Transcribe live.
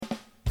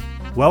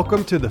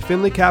Welcome to the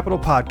Finley Capital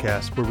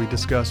Podcast, where we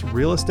discuss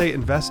real estate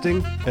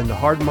investing and the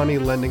hard money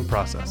lending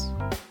process.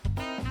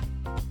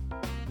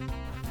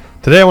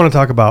 Today I want to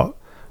talk about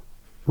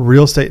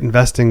real estate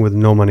investing with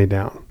no money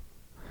down,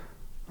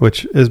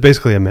 which is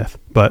basically a myth,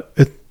 but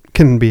it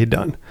can be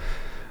done.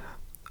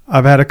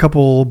 I've had a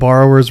couple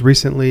borrowers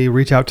recently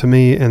reach out to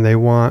me and they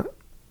want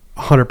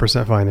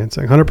 100%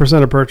 financing,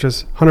 100% of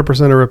purchase,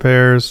 100% of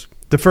repairs,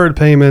 deferred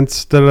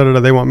payments,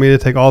 They want me to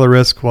take all the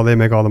risk while they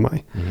make all the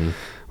money,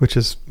 which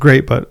is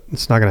great, but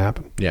it's not going to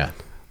happen. Yeah.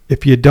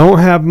 If you don't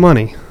have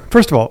money,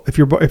 first of all, if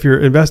you're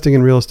investing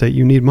in real estate,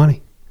 you need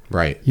money.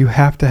 Right. You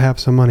have to have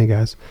some money,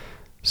 guys.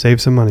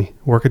 Save some money,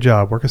 work a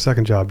job, work a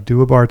second job,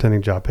 do a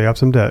bartending job, pay off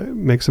some debt,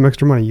 make some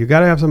extra money. You got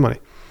to have some money.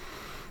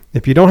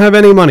 If you don't have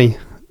any money,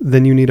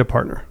 then you need a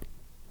partner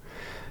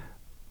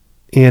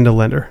and a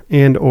lender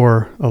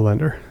or a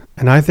lender.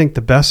 And I think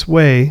the best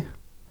way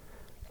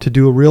to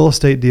do a real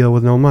estate deal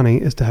with no money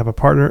is to have a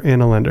partner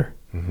and a lender,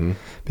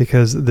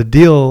 because the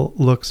deal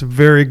looks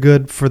very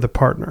good for the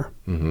partner.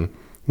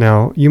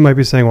 Now, you might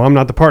be saying, well, I'm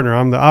not the partner,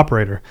 I'm the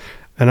operator.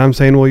 And I'm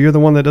saying, well, you're the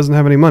one that doesn't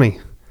have any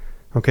money.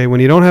 Okay, when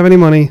you don't have any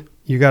money,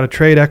 you got to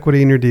trade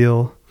equity in your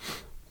deal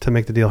to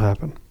make the deal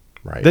happen.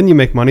 Right. Then you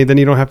make money, then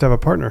you don't have to have a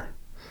partner.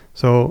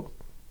 So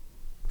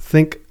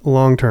think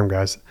long-term,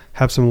 guys.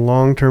 Have some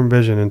long-term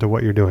vision into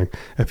what you're doing.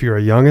 If you're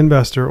a young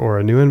investor or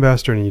a new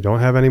investor and you don't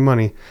have any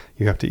money,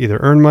 you have to either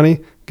earn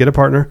money, get a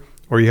partner,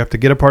 or you have to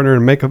get a partner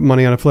and make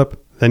money on a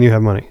flip. Then you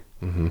have money.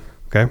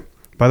 Okay.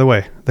 By the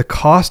way, the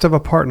cost of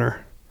a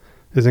partner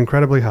is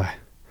incredibly high.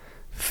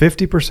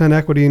 50%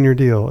 equity in your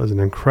deal is an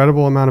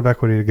incredible amount of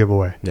equity to give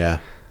away. Yeah.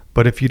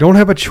 But if you don't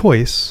have a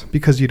choice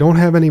because you don't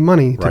have any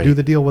money to do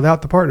the deal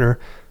without the partner,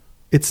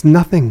 it's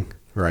nothing.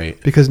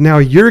 Right. Because now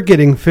you're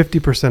getting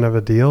 50% of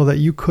a deal that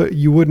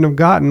you wouldn't have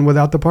gotten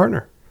without the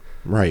partner.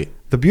 Right.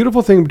 The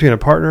beautiful thing between a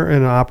partner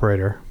and an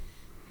operator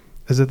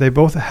is that they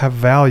both have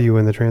value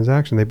in the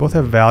transaction. They both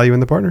have value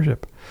in the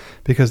partnership,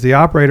 because the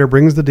operator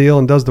brings the deal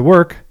and does the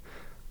work.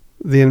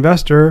 The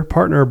investor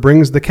partner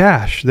brings the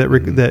cash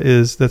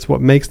that's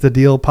what makes the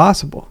deal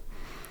possible.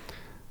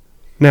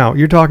 Now,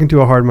 you're talking to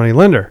a hard money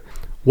lender.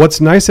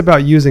 What's nice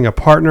about using a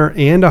partner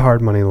and a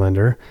hard money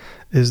lender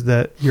is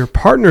that your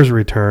partner's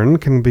return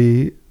can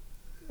be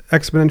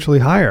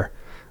exponentially higher,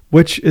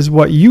 which is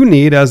what you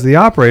need as the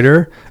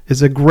operator.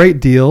 Is a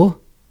great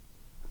deal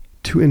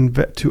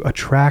to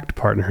attract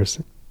partners.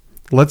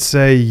 Let's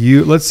say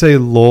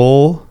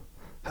Lowell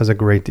has a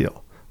great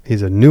deal.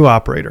 He's a new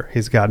operator.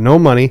 He's got no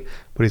money,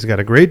 but he's got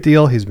a great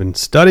deal. He's been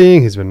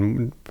studying. He's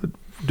been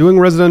doing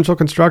residential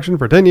construction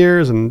for 10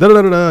 years and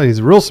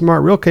He's real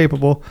smart, real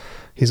capable.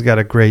 He's got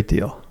a great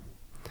deal.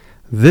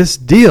 This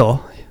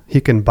deal, he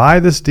can buy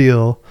this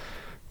deal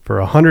for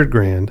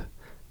 $100,000.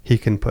 He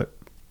can put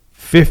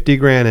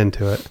 $50,000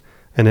 into it,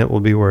 and it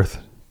will be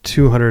worth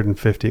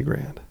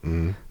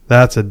 $250,000.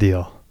 That's a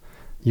deal.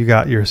 You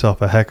got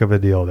yourself a heck of a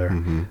deal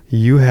there.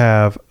 You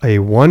have a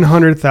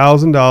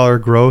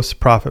 $100,000 gross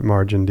profit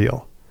margin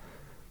deal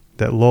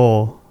that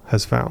Lowell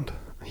has found.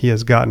 He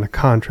has gotten a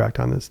contract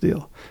on this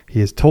deal. He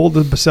has told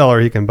the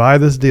seller he can buy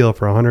this deal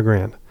for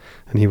 $100,000,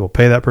 and he will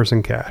pay that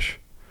person cash.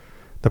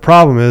 The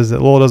problem is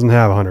that Lowell doesn't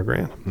have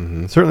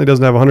 $100,000. Certainly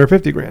doesn't have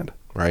 $150,000.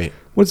 Right.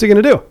 What's he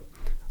going to do?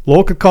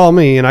 Lowell could call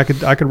me, and I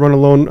could run a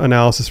loan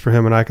analysis for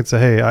him, and I could say,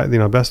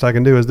 hey, best I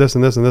can do is this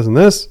and this and this and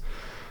this.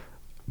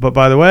 But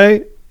by the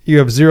way, you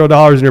have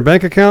 $0 in your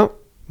bank account.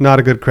 Not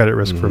a good credit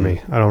risk for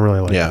me. I don't really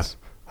like this.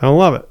 I don't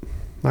love it.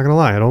 Not going to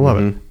lie, I don't love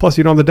it. Plus,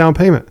 you don't have the down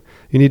payment.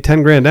 You need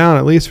 $10,000 down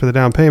at least for the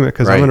down payment,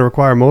 because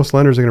most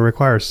lenders are going to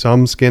require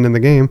some skin in the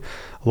game.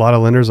 A lot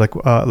of lenders,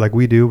 like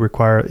we do,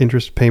 require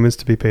interest payments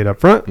to be paid up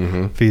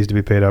front, fees to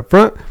be paid up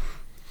front,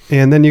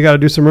 and then you got to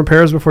do some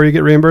repairs before you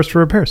get reimbursed for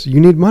repairs. So you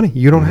need money.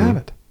 You don't have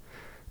it.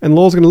 And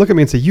Lowell's going to look at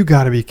me and say, you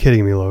got to be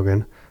kidding me,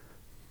 Logan.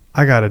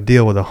 I got a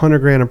deal with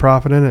 $100,000 in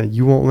profit in it.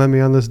 You won't lend me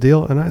on this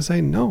deal? And I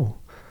say, no.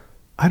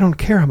 I don't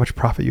care how much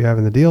profit you have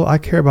in the deal. I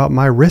care about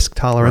my risk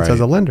tolerance as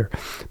a lender.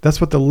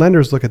 That's what the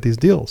lenders look at these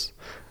deals.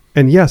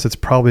 And yes, it's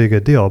probably a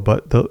good deal,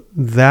 but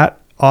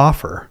that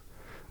offer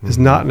is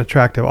not an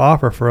attractive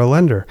offer for a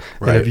lender.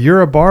 And if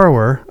you're a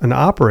borrower, an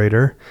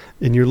operator,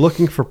 and you're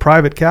looking for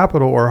private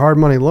capital or hard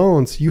money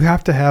loans, you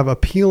have to have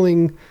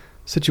appealing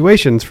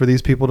situations for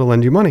these people to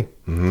lend you money.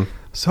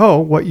 So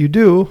what you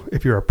do,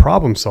 if you're a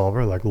problem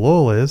solver like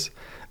Lowell is,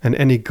 and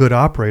any good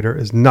operator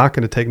is not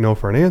going to take no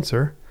for an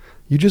answer,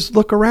 you just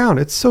look around.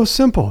 It's so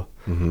simple.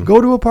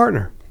 Go to a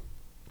partner.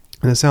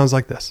 And it sounds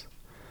like this.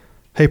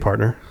 Hey,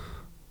 partner,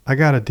 I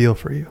got a deal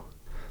for you.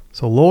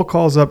 So Lowell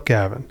calls up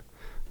Gavin.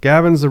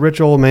 Gavin's the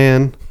rich old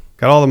man,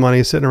 got all the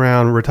money, sitting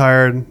around,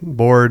 retired,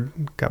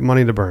 bored, got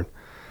money to burn.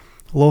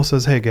 Lowell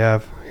says, hey,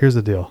 Gav, here's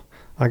the deal.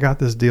 I got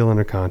this deal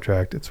under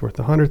contract. It's worth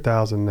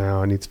 $100,000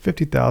 now. It needs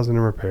 $50,000 in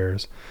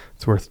repairs.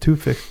 It's worth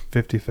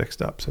 $250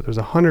 fixed up. So there's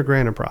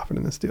 $100,000 in profit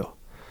in this deal.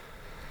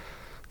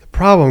 The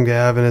problem,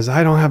 Gavin, is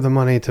I don't have the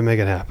money to make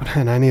it happen,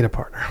 and I need a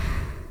partner.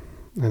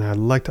 And I'd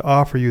like to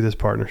offer you this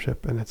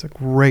partnership, and it's a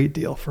great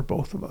deal for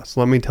both of us.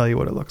 Let me tell you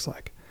what it looks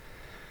like.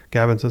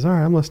 Gavin says, all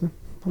right, I'm listening.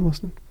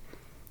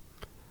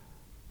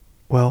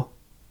 Well,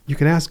 you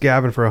can ask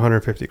Gavin for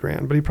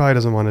 $150,000, but he probably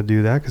doesn't want to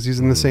do that because he's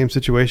in the same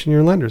situation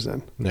your lender's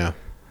in. Yeah.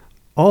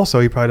 Also,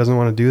 he probably doesn't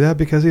want to do that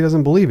because he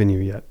doesn't believe in you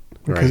yet,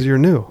 because you're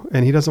new,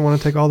 and he doesn't want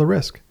to take all the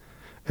risk.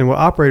 And what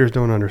operators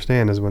don't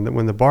understand is when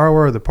the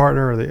borrower, or the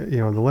partner, or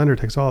the lender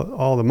takes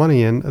all the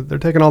money in, they're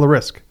taking all the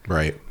risk.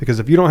 Right. Because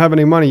if you don't have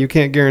any money, you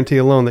can't guarantee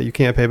a loan that you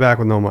can't pay back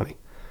with no money.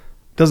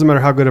 Doesn't matter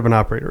how good of an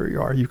operator you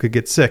are. You could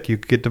get sick. You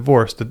could get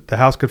divorced. The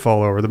house could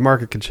fall over. The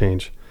market could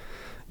change.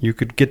 You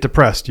could get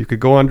depressed. You could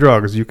go on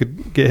drugs. You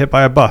could get hit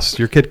by a bus.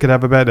 Your kid could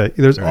have a bad day.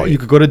 You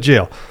could go to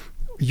jail.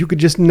 You could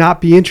just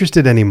not be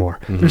interested anymore.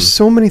 Mm-hmm. There's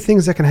so many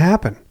things that can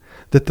happen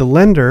that the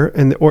lender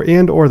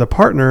or the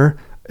partner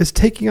is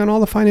taking on all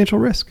the financial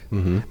risk.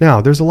 Mm-hmm.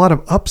 Now, there's a lot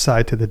of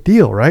upside to the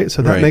deal, right?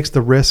 So that makes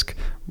the risk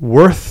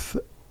worth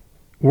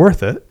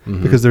it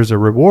because there's a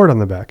reward on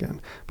the back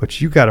end. But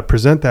you got to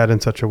present that in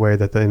such a way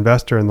that the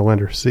investor and the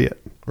lender see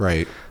it.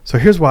 Right. So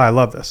here's why I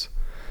love this.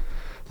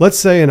 Let's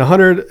say in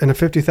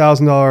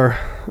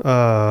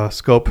 $150,000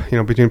 scope,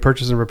 between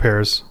purchase and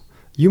repairs,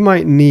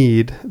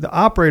 the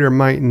operator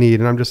might need,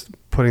 and I'm just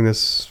putting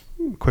this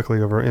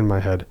quickly over in my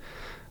head,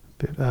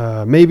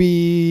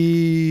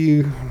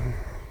 maybe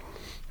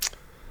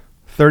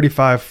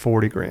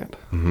 $35,000-$40,000.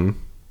 Mm-hmm.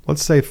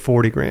 Let's say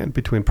 $40,000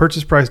 between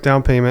purchase price,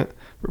 down payment,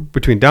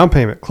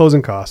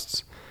 closing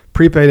costs,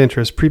 prepaid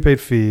interest, prepaid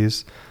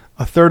fees,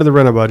 a third of the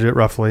rental budget,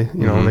 roughly.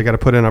 They got to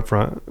put in up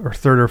front, or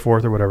third or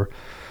fourth or whatever,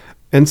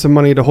 and some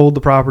money to hold the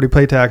property,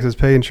 pay taxes,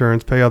 pay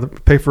insurance, pay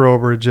for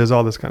overages,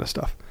 all this kind of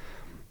stuff.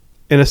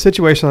 In a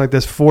situation like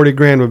this,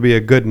 $40,000 would be a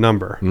good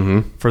number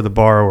for the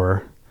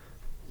borrower,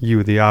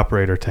 you, the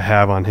operator, to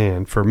have on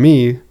hand. For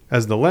me,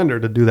 as the lender,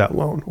 to do that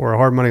loan, or a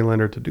hard money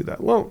lender to do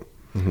that loan.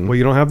 Mm-hmm. Well,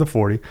 you don't have the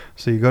 40,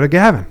 so you go to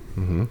Gavin.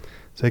 Mm-hmm.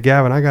 Say,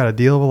 Gavin, I got a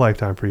deal of a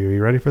lifetime for you.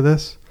 You ready for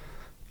this?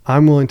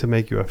 I'm willing to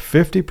make you a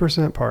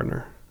 50%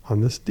 partner on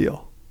this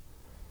deal.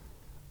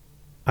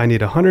 I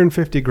need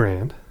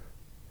 $150,000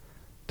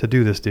 to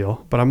do this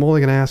deal, but I'm only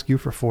going to ask you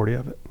for 40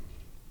 of it.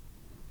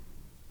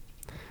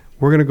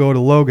 We're going to go to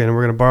Logan and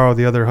we're going to borrow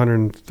the other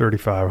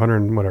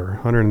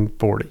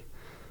 140.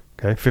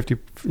 Okay,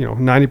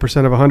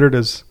 90% of 100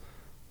 is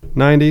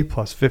 90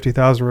 plus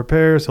 50,000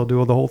 repairs. He'll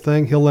do the whole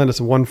thing. He'll lend us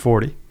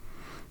 140.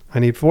 I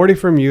need 40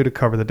 from you to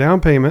cover the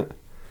down payment,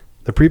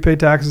 the prepaid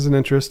taxes and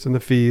interest and the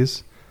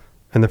fees,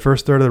 and the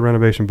first third of the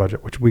renovation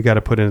budget, which we got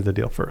to put into the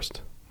deal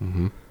first.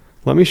 Mm-hmm.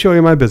 Let me show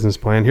you my business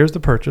plan. Here's the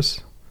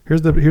purchase.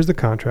 Here's the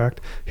contract.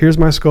 Here's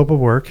my scope of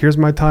work. Here's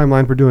my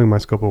timeline for doing my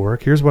scope of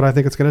work. Here's what I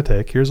think it's going to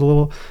take. Here's a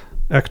little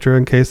extra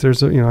in case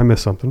there's I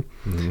miss something.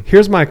 Mm-hmm.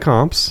 Here's my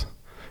comps.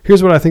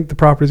 Here's what I think the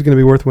property is going to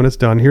be worth when it's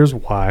done. Here's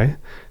why.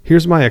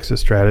 Here's my exit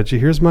strategy.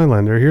 Here's my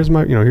lender. Here's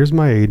my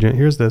agent.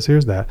 Here's this.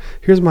 Here's that.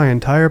 Here's my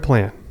entire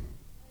plan.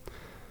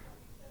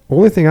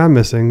 Only thing I'm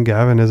missing,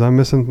 Gavin, is I'm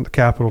missing the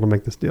capital to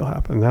make this deal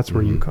happen. That's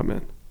where you come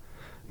in.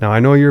 Now,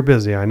 I know you're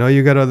busy. I know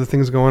you got other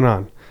things going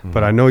on,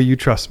 but I know you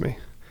trust me,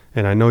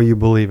 and I know you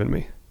believe in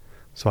me.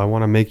 So I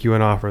want to make you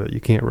an offer that you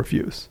can't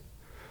refuse.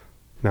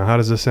 Now, how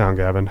does this sound,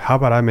 Gavin? How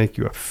about I make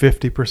you a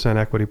 50%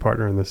 equity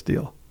partner in this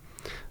deal?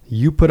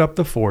 You put up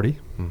the 40.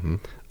 Mm-hmm.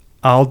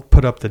 I'll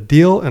put up the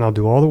deal, and I'll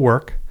do all the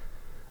work,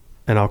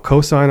 and I'll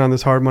co-sign on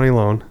this hard money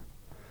loan,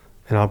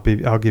 and I'll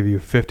give you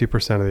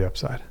 50% of the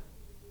upside.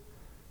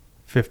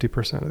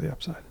 50% of the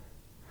upside.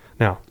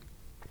 Now,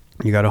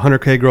 you got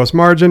 $100K gross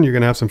margin. You're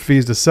going to have some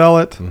fees to sell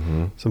it,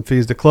 some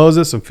fees to close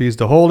it, some fees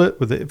to hold it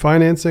with the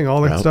financing, all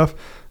that stuff.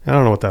 I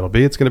don't know what that'll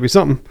be. It's going to be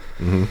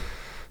something.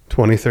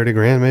 20, 30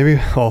 grand maybe,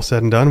 all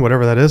said and done,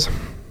 whatever that is.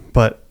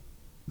 But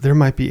there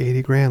might be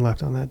 80 grand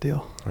left on that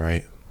deal.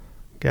 Right.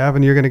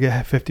 Gavin, you're going to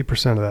get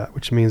 50% of that,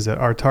 which means that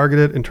our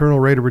targeted internal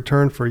rate of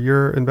return for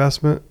your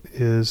investment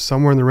is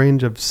somewhere in the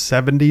range of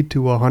 70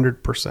 to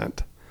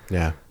 100%.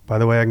 Yeah. By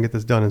the way, I can get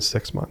this done in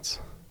 6 months.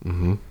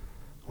 Mm-hmm.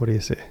 What do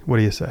you say? Will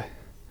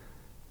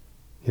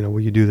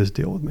you do this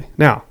deal with me?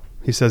 Now,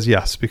 he says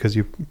yes, because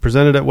you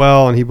presented it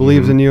well and he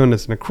believes in you, and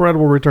it's an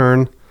incredible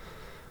return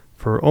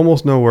for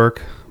almost no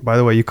work. By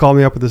the way, you call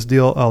me up with this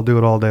deal, I'll do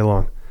it all day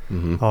long.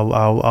 Mm-hmm.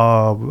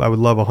 I would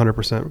love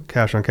 100%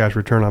 cash on cash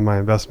return on my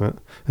investment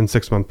in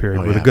 6 month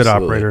period with a good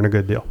operator and a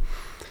good deal.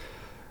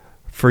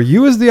 For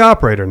you as the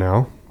operator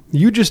now,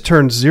 you just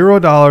turned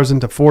 $0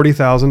 into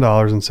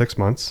 $40,000 in 6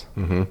 months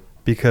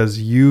because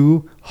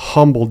you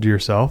humbled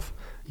yourself.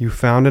 You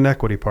found an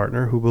equity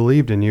partner who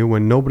believed in you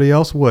when nobody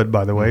else would,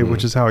 by the way,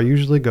 which is how it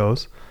usually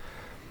goes.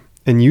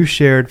 And you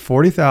shared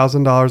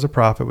 $40,000 of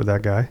profit with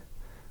that guy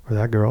or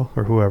that girl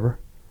or whoever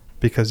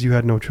because you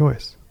had no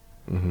choice.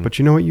 But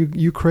you know what?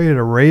 You created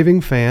a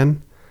raving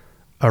fan,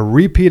 a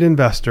repeat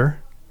investor,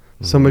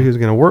 somebody who's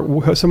going to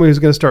work, somebody who's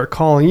going to start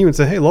calling you and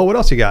say, "Hey, Lo, what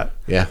else you got?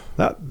 Yeah,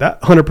 that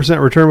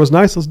 100% return was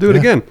nice. Let's do it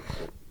again."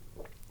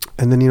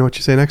 And then you know what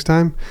you say next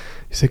time?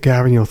 You say,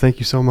 "Gavin, thank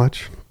you so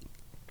much.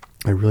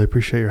 I really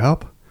appreciate your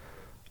help.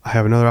 I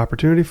have another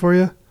opportunity for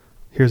you.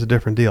 Here's a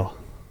different deal.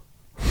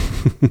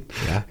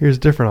 Here's a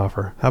different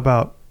offer. How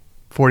about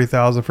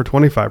 40,000 for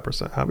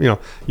 25%?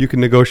 You can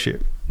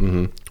negotiate."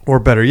 Or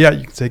better yet,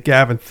 you can say,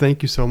 "Gavin,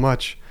 thank you so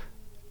much.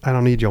 I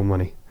don't need your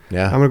money.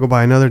 Yeah. I'm going to go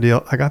buy another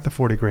deal. I got the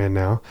 40 grand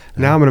now.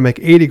 Now I'm going to make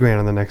 80 grand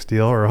on the next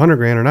deal, or 100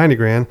 grand or 90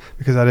 grand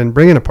because I didn't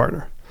bring in a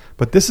partner.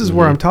 But this is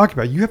where I'm talking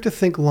about. You have to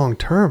think long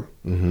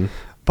term.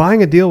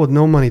 Buying a deal with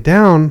no money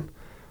down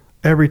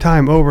every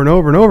time over and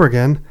over and over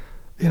again,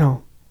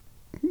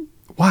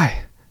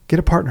 why? Get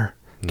a partner.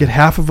 Get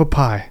half of a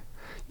pie.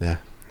 Yeah.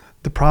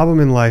 The problem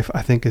in life,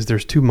 I think, is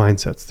there's two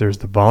mindsets. There's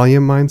the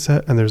volume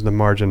mindset and there's the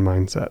margin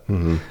mindset.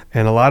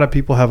 And a lot of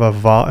people have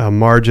a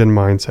margin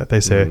mindset. They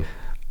say,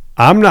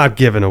 I'm not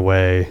giving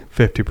away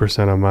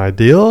 50% of my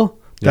deal.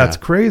 That's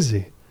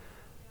crazy.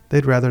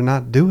 They'd rather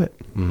not do it.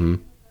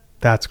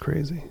 That's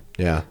crazy.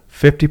 Yeah.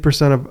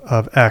 50%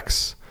 of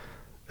X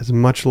is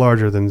much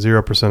larger than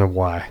 0% of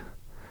Y.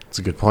 That's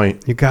a good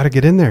point. You got to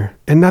get in there.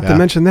 And not to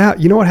mention that,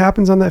 you know what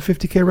happens on that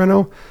 50K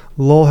reno?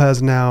 Lowell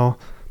has now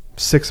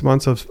 6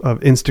 months of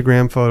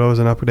Instagram photos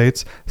and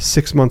updates,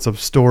 6 months of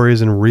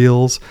stories and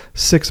reels,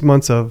 6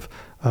 months of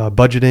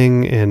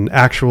budgeting and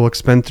actual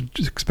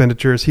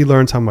expenditures. He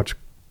learns how much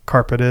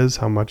carpet is,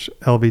 how much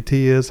LVT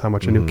is, how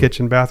much a new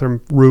kitchen,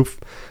 bathroom, roof,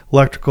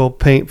 electrical,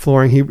 paint,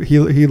 flooring.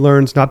 He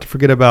learns not to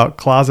forget about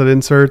closet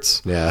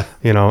inserts. Yeah.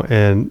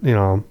 And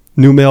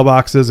new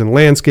mailboxes and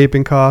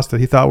landscaping costs that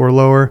he thought were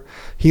lower.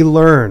 He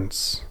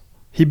learns.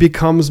 He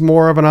becomes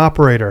more of an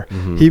operator.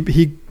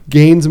 He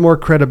gains more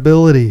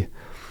credibility.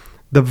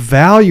 The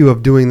value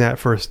of doing that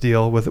first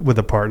deal with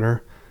a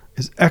partner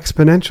is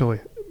exponentially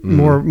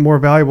more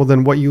valuable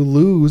than what you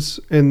lose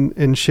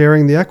in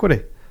sharing the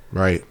equity.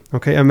 Right.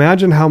 Okay.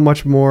 Imagine how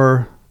much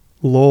more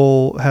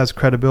Lowell has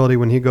credibility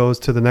when he goes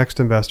to the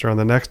next investor on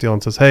the next deal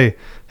and says, Hey,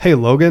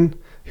 Logan,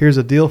 here's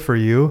a deal for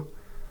you.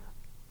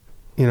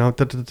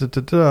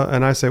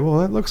 And I say, well,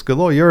 that looks good.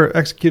 Lowell, you ever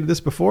executed this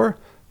before?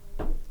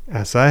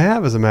 Yes, I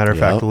have, as a matter of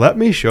fact. Let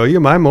me show you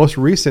my most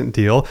recent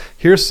deal.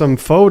 Here's some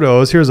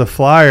photos. Here's a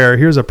flyer.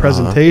 Here's a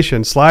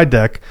presentation slide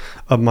deck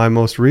of my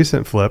most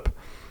recent flip.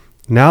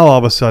 Now, all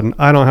of a sudden,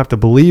 I don't have to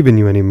believe in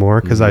you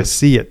anymore because I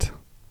see it.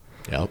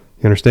 Yep.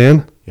 You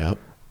understand? Yep.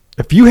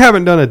 If you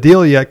haven't done a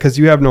deal yet because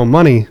you have no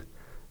money,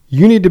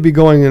 you need to be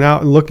going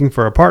out and looking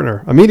for a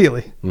partner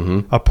immediately.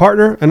 A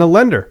partner and a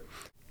lender.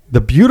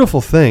 The beautiful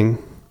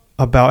thing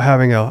about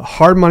having a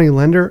hard money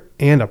lender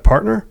and a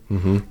partner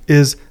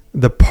is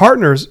the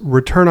partner's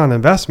return on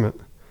investment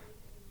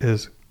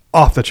is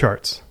off the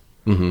charts,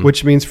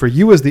 which means for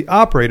you as the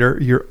operator,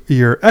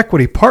 your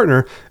equity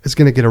partner is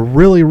going to get a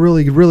really,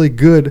 really, really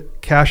good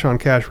cash on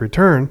cash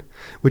return,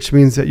 which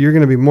means that you're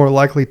going to be more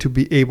likely to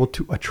be able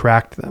to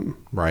attract them.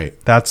 Right.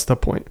 That's the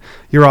point.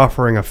 You're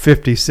offering a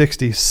 50,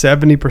 60,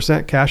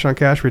 70% cash on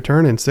cash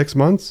return in 6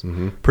 months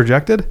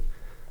projected.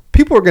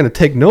 People are going to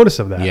take notice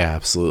of that. Yeah,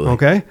 absolutely.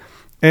 Okay.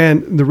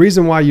 And the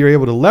reason why you're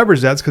able to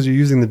leverage that is because you're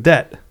using the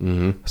debt.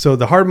 So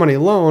the hard money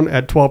loan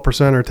at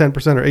 12% or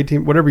 10% or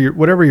 18,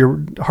 whatever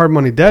your hard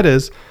money debt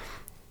is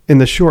in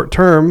the short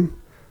term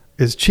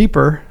is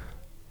cheaper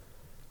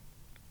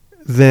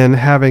than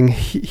having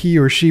he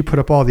or she put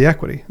up all the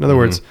equity. In other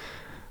words,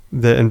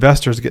 the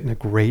investor's getting a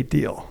great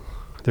deal.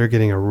 They're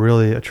getting a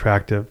really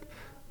attractive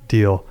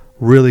deal,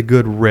 really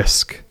good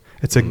risk.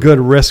 It's a good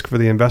risk for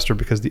the investor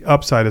because the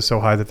upside is so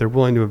high that they're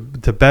willing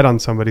to bet on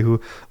somebody who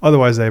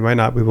otherwise they might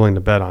not be willing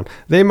to bet on.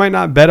 They might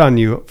not bet on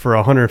you for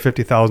a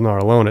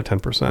 $150,000 loan at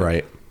 10%.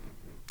 Right.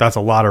 That's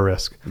a lot of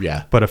risk.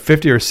 Yeah. But a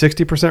 50 or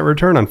 60%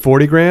 return on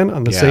 40 grand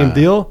on the same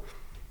deal,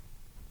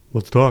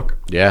 let's talk.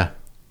 Yeah.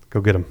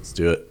 Go get them. Let's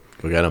do it.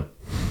 Go get them.